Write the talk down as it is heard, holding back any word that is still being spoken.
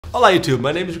Hola YouTube,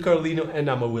 my name is Ricardo Lino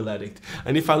and I'm a wheel addict.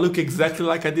 And if I look exactly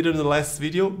like I did in the last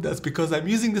video, that's because I'm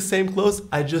using the same clothes.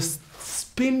 I just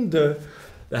spin the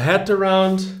hat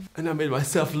around and I made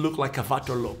myself look like a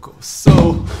vato loco.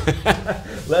 So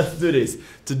let's do this.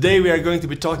 Today we are going to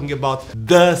be talking about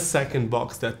the second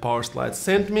box that Powerslide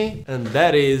sent me, and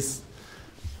that is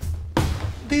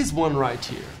this one right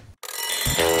here.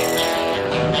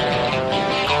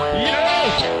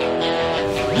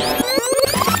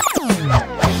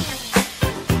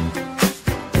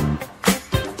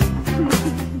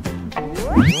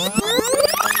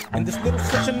 In this little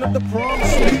section of the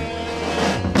promise.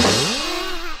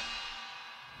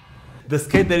 The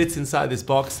skate that is inside this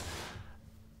box,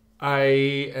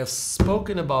 I have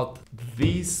spoken about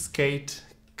this skate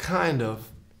kind of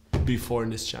before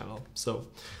in this channel. So,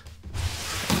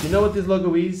 you know what this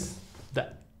logo is? The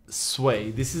Sway.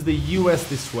 This is the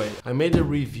USD Sway. I made a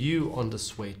review on the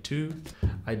Sway 2.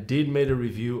 I did made a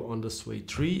review on the Sway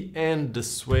 3 and the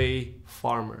Sway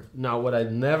Farmer. Now, what I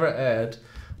never had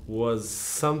was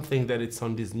something that it's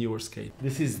on this newer skate.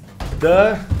 This is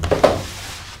the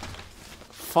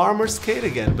Farmer skate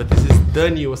again, but this is the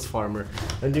newest Farmer.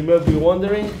 And you might be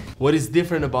wondering, what is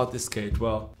different about this skate?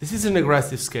 Well, this is an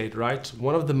aggressive skate, right?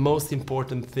 One of the most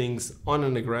important things on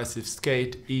an aggressive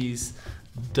skate is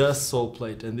the sole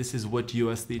plate, and this is what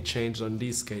USD changed on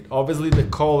this skate. Obviously the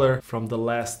color from the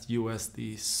last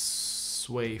USD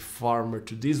Sway Farmer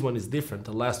to this one is different.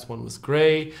 The last one was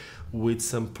gray with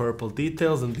some purple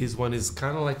details, and this one is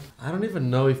kind of like, I don't even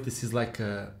know if this is like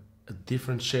a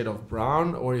different shade of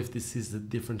brown or if this is a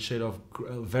different shade of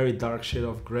a very dark shade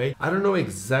of gray. I don't know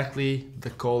exactly the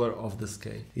color of the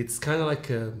skate. It's kind of like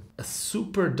a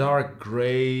super dark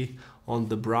gray on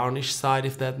the brownish side,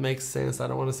 if that makes sense. I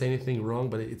don't want to say anything wrong,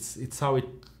 but it's how it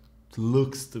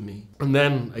looks to me. And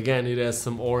then again, it has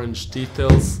some orange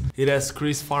details. It has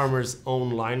Chris Farmer's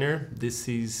own liner. This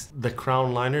is the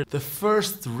crown liner. The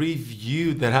first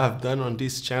review that I've done on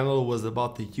this channel was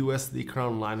about the USD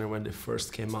crown liner when they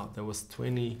first came out. That was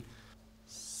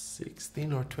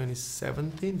 2016 or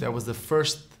 2017. That was the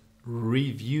first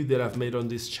review that I've made on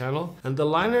this channel, and the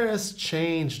liner has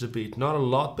changed a bit, not a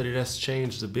lot, but it has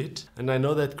changed a bit. And I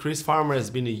know that Chris Farmer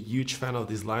has been a huge fan of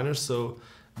this liner, so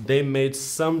they made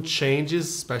some changes,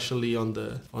 especially on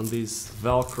this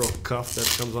Velcro cuff that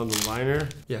comes on the liner.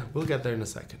 Yeah, we'll get there in a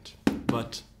second.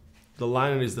 But the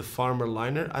liner is the Farmer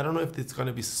liner. I don't know if it's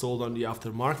gonna be sold on the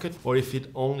aftermarket or if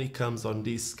it only comes on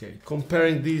this skate.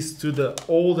 Comparing these to the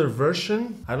older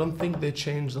version, I don't think they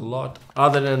changed a lot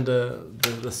other than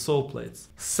the sole plates.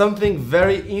 Something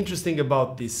very interesting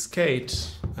about this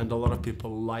skate, and a lot of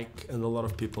people like and a lot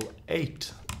of people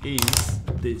hate, is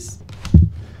this.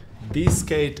 This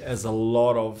skate has a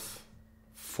lot of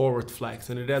forward flex,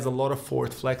 and it has a lot of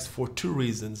forward flex for two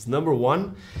reasons. Number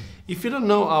one, if you don't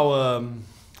know how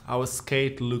our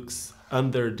skate looks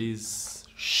under this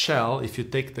shell, if you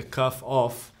take the cuff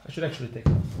off, I should actually take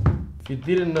it off. If you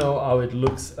didn't know how it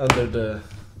looks under the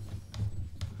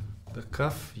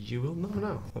cuff, you will know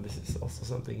now. Oh, this is also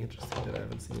something interesting that I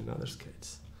haven't seen in other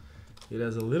skates. It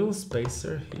has a little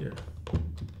spacer here.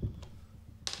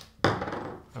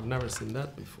 I've never seen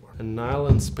that before. A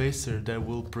nylon spacer that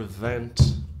will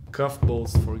prevent cuff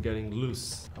bolts for getting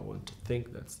loose. I want to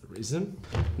think that's the reason.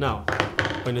 Now,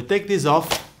 when you take this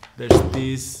off, there's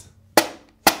these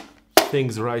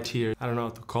things right here. I don't know how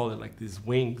to call it, like these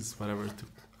wings, whatever.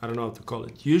 I don't know how to call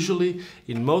it. Usually,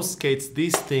 in most skates,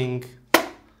 these things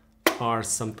are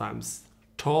sometimes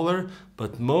taller,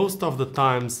 but most of the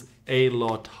times a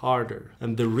lot harder.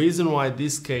 And the reason why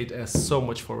this skate has so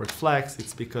much forward flex,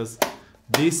 it's because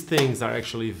these things are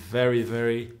actually very,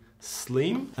 very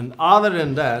slim. And other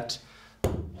than that,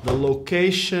 the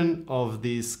location of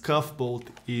this cuff bolt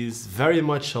is very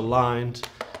much aligned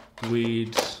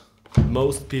with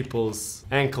most people's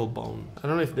ankle bone. I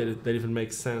don't know if that even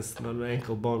makes sense, not an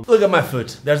ankle bone. Look at my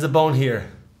foot, there's a bone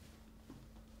here.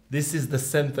 This is the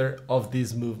center of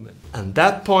this movement. And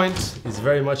that point is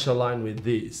very much aligned with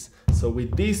this. So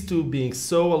with these two being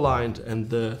so aligned and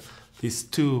these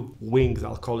two wings,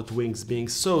 I'll call it wings, being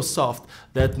so soft,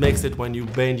 that makes it when you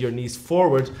bend your knees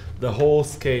forward, the whole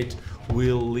skate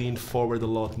will lean forward a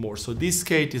lot more. So this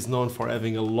skate is known for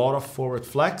having a lot of forward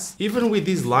flex. Even with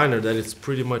this liner that it's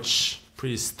pretty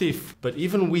stiff, but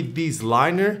even with this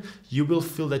liner, you will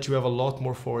feel that you have a lot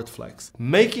more forward flex,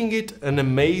 making it an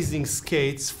amazing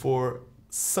skate for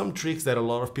some tricks that a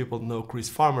lot of people know Chris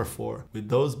Farmer for, with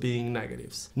those being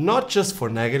negatives. Not just for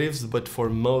negatives, but for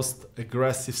most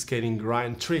aggressive skating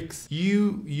grind tricks.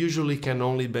 You usually can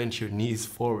only bend your knees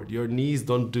forward. Your knees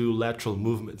don't do lateral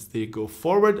movements. They go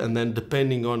forward, and then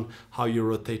depending on how you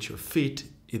rotate your feet,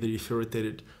 either if you rotate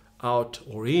it out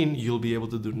or in, you'll be able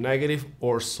to do negative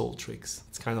or soul tricks.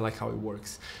 It's kind of like how it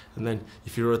works. And then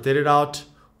if you rotate it out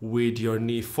with your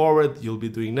knee forward, you'll be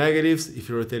doing negatives. If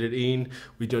you rotate it in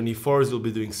with your knee forwards, you'll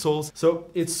be doing souls. So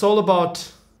it's all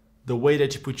about the way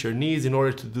that you put your knees in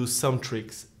order to do some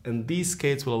tricks. And these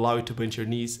skates will allow you to bend your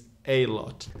knees a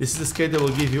lot. This is a skate that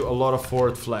will give you a lot of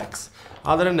forward flex.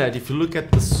 Other than that, if you look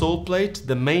at the sole plate,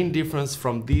 the main difference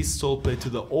from this sole plate to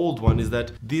the old one is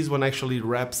that this one actually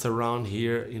wraps around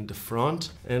here in the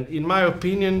front. And in my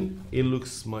opinion, it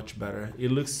looks much better.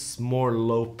 It looks more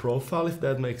low profile, if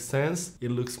that makes sense. It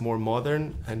looks more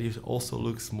modern, and it also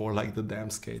looks more like the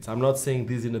damn skates. I'm not saying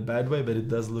this in a bad way, but it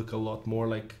does look a lot more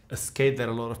like a skate that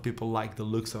a lot of people like the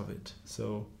looks of it.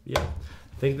 So yeah.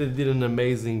 I think they did an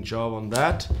amazing job on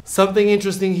that. Something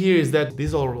interesting here is that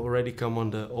these already come on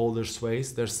the older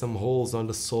sways. There's some holes on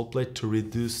the sole plate to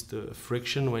reduce the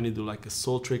friction when you do like a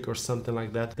sole trick or something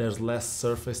like that. There's less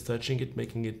surface touching it,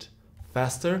 making it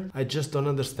faster. I just don't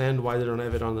understand why they don't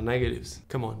have it on the negatives.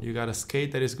 Come on, you got a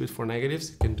skate that is good for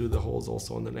negatives. You can do the holes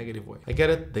also on the negative way. I get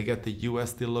it. They got the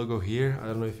USD logo here. I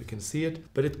don't know if you can see it,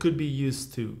 but it could be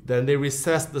used too. Then they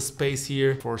recessed the space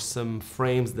here for some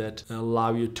frames that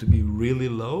allow you to be really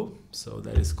low. So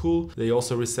that is cool. They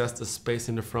also recessed the space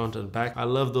in the front and back. I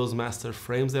love those master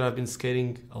frames that I've been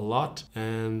skating a lot.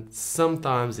 And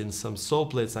sometimes in some sole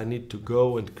plates, I need to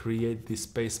go and create this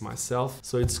space myself.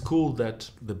 So it's cool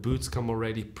that the boots come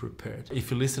already prepared.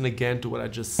 If you listen again to what I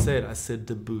just said, I said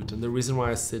the boot. And the reason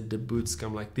why I said the boots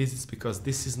come like this is because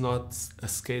this is not a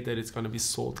skate that is going to be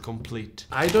sold complete.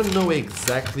 I don't know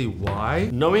exactly why.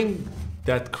 Knowing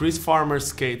that Chris Farmer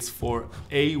skates for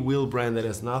a wheel brand that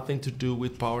has nothing to do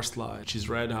with Power Slide, which is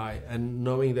Red Eye, and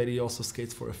knowing that he also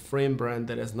skates for a frame brand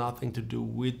that has nothing to do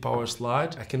with Power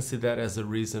Slide, I can see that as a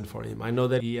reason for him. I know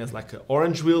that he has like an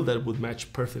orange wheel that would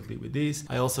match perfectly with this.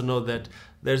 I also know that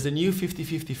there's a new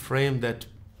 50/50 frame that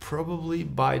probably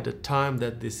by the time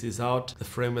that this is out, the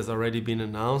frame has already been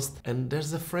announced. And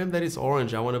there's a frame that is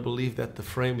orange. I want to believe that the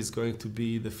frame is going to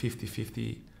be the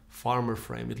 50/50 Farmer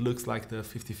frame. It looks like the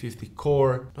 50/50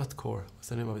 Core, not Core, what's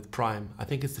the name of it? Prime. I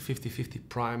think it's the 50/50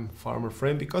 Prime Farmer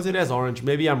frame because it has orange.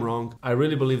 Maybe I'm wrong. I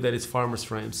really believe that it's Farmer's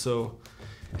frame. So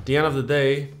at the end of the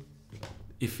day,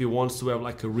 if he wants to have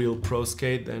like a real pro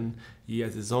skate, then he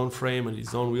has his own frame and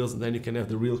his own wheels, and then you can have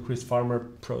the real Chris Farmer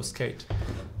pro skate.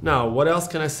 Now, what else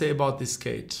can I say about this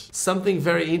skate? Something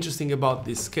very interesting about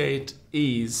this skate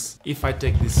is if I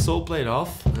take this sole plate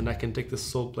off, and I can take the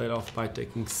sole plate off by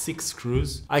taking 6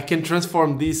 screws, I can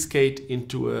transform this skate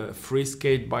into a free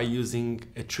skate by using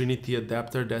a Trinity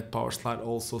adapter that Power Slide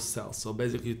also sells. So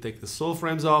basically you take the sole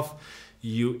frames off,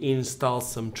 you install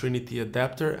some Trinity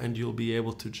adapter, and you'll be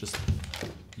able to just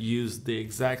use the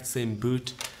exact same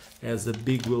boot as a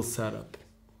big wheel setup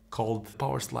called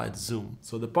Power Slide Zoom.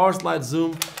 So the Power Slide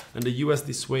Zoom and the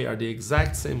USD Sway are the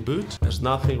exact same boot. There's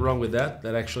nothing wrong with that.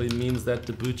 That actually means that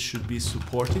the boot should be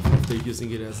supportive if they're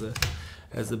using it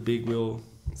as a big wheel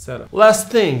setup. Last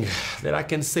thing that I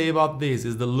can say about this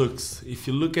is the looks. If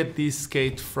you look at this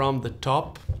skate from the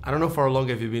top, I don't know for how long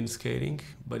have you been skating,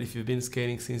 but if you've been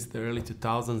skating since the early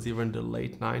 2000s, even the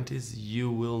late 90s,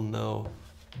 you will know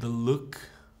the look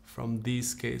from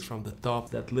these skates from the top.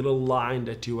 That little line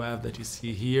that you have that you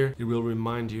see here, it will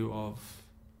remind you of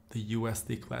the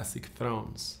USD Classic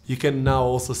Thrones. You can now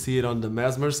also see it on the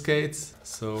Mesmer skates.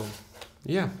 So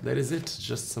yeah, that is it.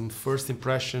 Just some first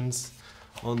impressions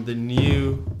on the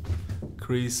new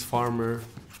Chris Farmer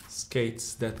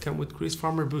skates that come with Chris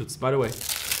Farmer boots. By the way,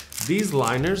 these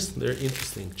liners, they're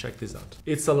interesting. Check this out.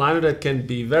 It's a liner that can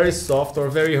be very soft or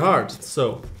very hard.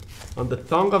 So on the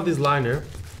tongue of this liner,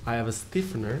 I have a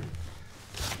stiffener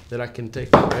that I can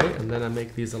take away, and then I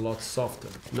make these a lot softer.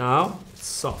 Now it's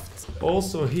soft.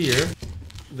 Also here,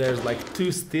 there's like 2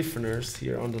 stiffeners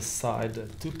here on the side,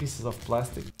 2 pieces of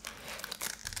plastic.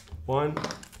 1,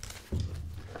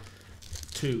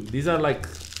 2. These are like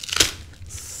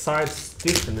side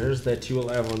stiffeners that you will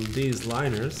have on these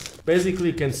liners. Basically,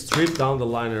 you can strip down the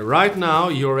liner. Right now,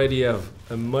 you already have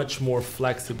a much more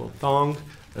flexible tongue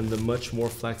and the much more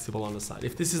flexible on the side.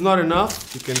 If this is not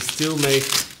enough, you can still make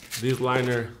this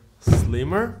liner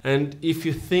slimmer. And if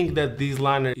you think that this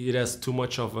liner, it has too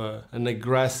much of an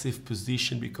aggressive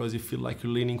position because you feel like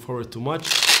you're leaning forward too much,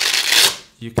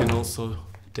 you can also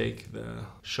take the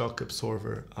shock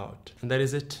absorber out. And that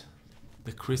is it.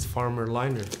 The Chris Farmer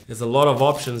liner. There's a lot of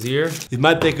options here. It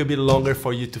might take a bit longer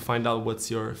for you to find out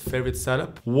what's your favorite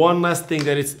setup. One last thing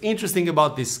that is interesting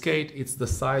about this skate, it's the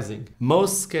sizing.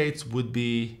 Most skates would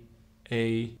be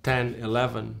a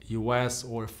 10-11 US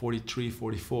or a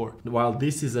 43-44, while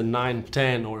this is a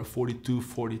 9-10 or a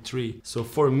 42-43. So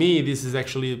for me, this is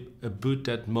actually a boot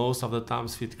that most of the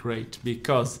times fit great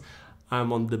because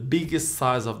I'm on the biggest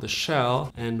size of the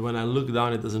shell, and when I look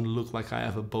down, it doesn't look like I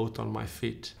have a boat on my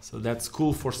feet. So that's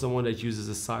cool for someone that uses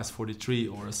a size 43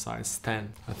 or a size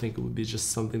 10. I think it would be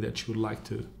just something that you would like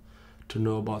to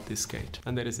know about this skate.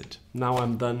 And that is it. Now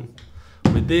I'm done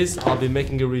with this. I'll be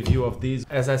making a review of these.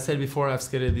 As I said before, I've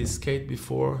skated this skate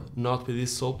before, not with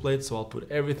this sole plate, so I'll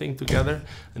put everything together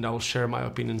and I will share my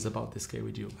opinions about this skate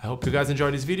with you. I hope you guys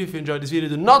enjoyed this video. If you enjoyed this video,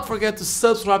 do not forget to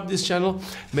subscribe to this channel.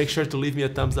 Make sure to leave me a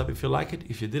thumbs up if you like it.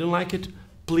 If you didn't like it,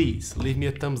 please leave me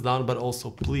a thumbs down, but also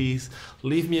please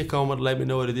leave me a comment, let me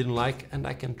know what you didn't like, and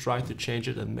I can try to change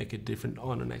it and make it different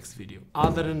on the next video.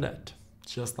 Other than that,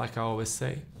 just like I always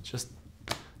say, just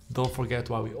don't forget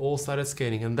why we all started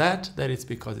skating, and that it's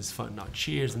because it's fun. Now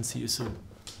cheers and see you soon.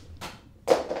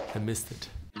 I missed it.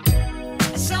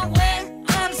 Somewhere